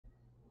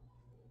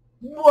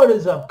What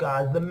is up,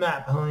 guys? The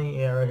Matt Pelling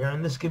era here,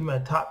 and this gives me my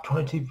top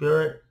 22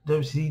 favorite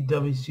WCW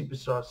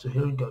superstars. So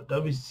here we go.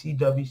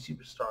 WCW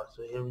superstars.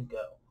 So here we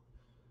go.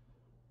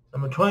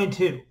 Number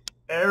 22,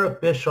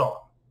 Eric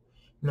Bischoff.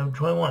 Number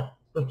 21,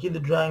 Ricky the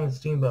Dragon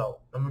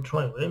Steamboat. Number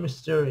 20, Rey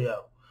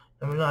Mysterio.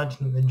 Number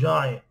 19, The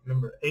Giant.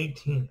 Number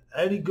 18,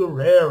 Eddie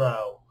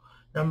Guerrero.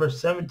 Number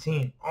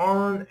 17,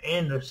 Arn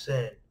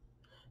Anderson.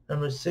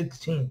 Number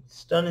 16,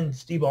 Stunning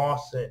Steve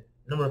Austin.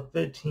 Number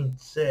 15,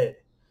 Sid.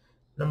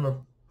 Number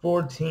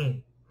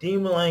 14, Dean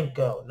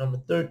Malenko. Number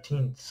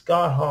 13,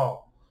 Scott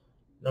Hall.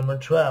 Number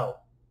 12,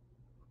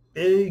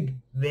 Big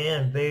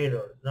Van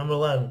Vader. Number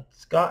 11,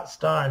 Scott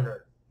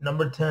Steiner.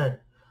 Number 10,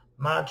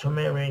 Macho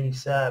Man Randy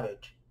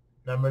Savage.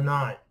 Number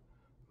 9,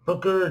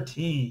 Booker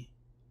T.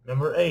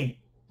 Number 8,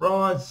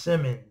 Ron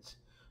Simmons.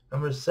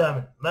 Number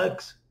 7,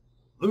 Lex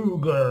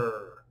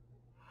Luger.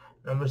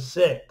 Number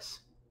 6,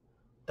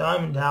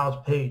 Diamond Dallas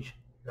Page.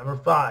 Number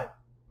 5,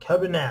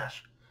 Kevin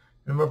Nash.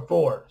 Number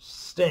 4,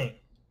 Sting.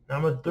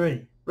 Number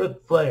 3,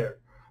 Ric Flair.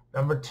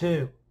 Number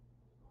 2,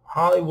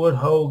 Hollywood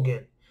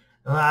Hogan.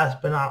 And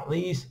last but not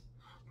least,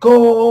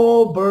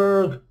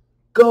 Goldberg.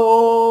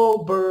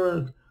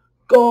 Goldberg.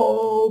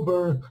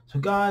 Goldberg. So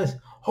guys,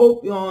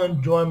 hope you all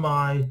enjoy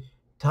my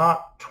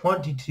top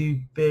 22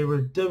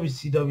 favorite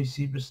WCW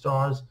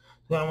superstars.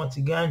 So once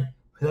again,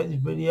 if you like this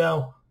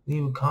video,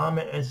 leave a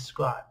comment and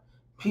subscribe.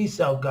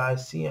 Peace out,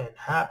 guys. See you and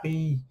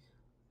happy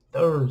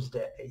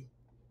Thursday.